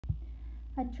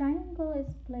A triangle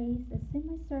is placed a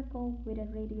semicircle with a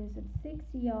radius of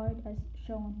 6 yards as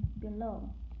shown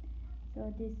below.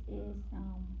 So this is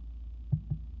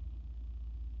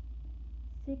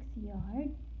 6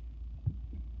 yards,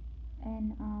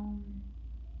 and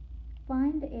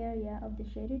find the area of the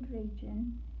shaded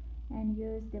region and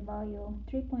use the value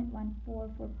 3.14 for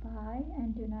pi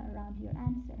and do not round your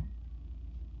answer.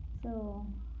 So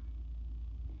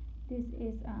this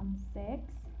is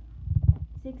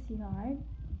 6 yards.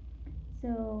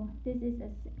 So this is a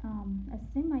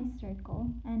semicircle,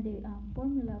 and the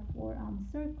formula for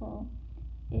circle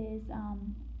is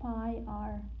pi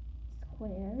r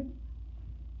squared.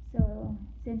 So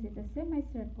since it's a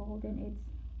semicircle, then it's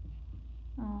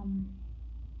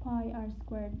pi r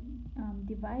squared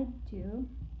divide 2.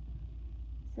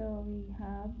 So we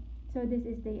have, so this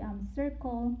is the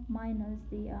circle minus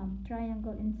the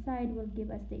triangle inside will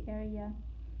give us the area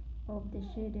of the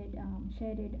shaded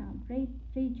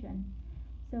region.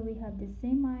 So we have the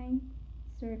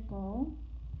semicircle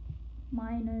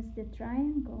minus the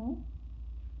triangle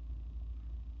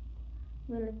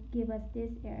will give us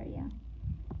this area.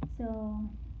 So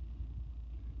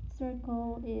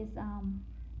circle is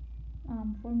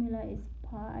formula is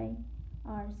pi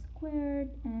r squared,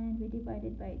 and we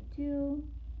divided by 2,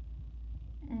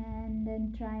 and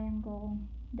then triangle,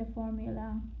 the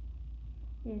formula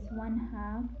is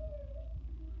 1/2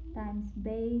 times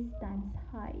base times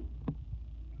height.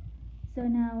 So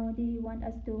now they want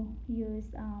us to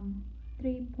use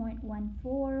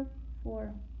 3.14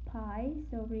 for pi,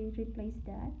 so we replace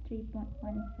that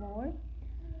 3.14,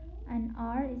 and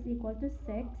r is equal to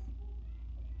 6,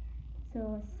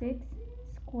 so 6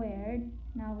 squared.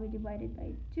 Now we divide it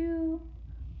by 2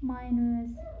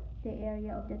 minus the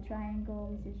area of the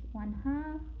triangle, which is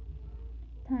 1/2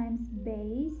 times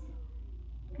base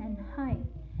and height.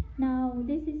 Now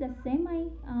this is a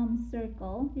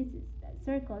circle. This is a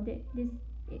circle. This,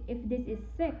 if this is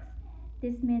 6,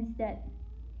 this means that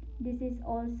this is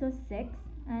also 6,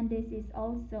 and this is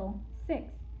also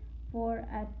 6, for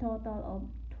a total of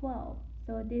 12.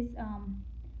 So this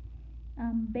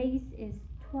base is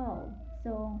 12.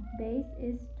 So base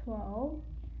is 12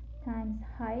 times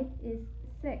height is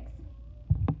 6.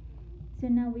 So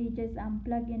now we just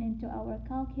plug in into our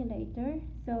calculator.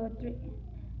 So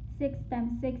 6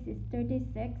 times 6 is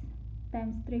 36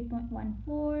 times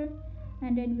 3.14,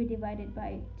 and then we divide it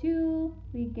by 2,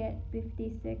 we get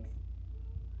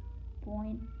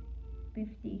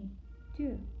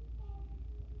 56.52.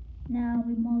 Now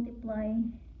we multiply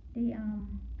the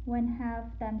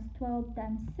 1/2 times 12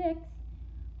 times 6,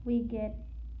 we get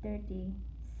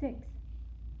 36.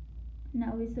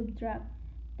 Now we subtract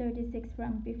 36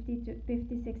 from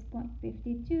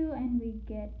 56.52, and we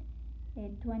get a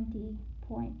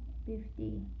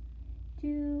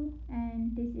 20.52,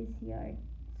 and this is yard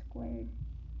squared.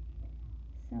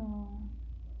 So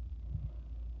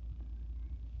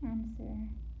answer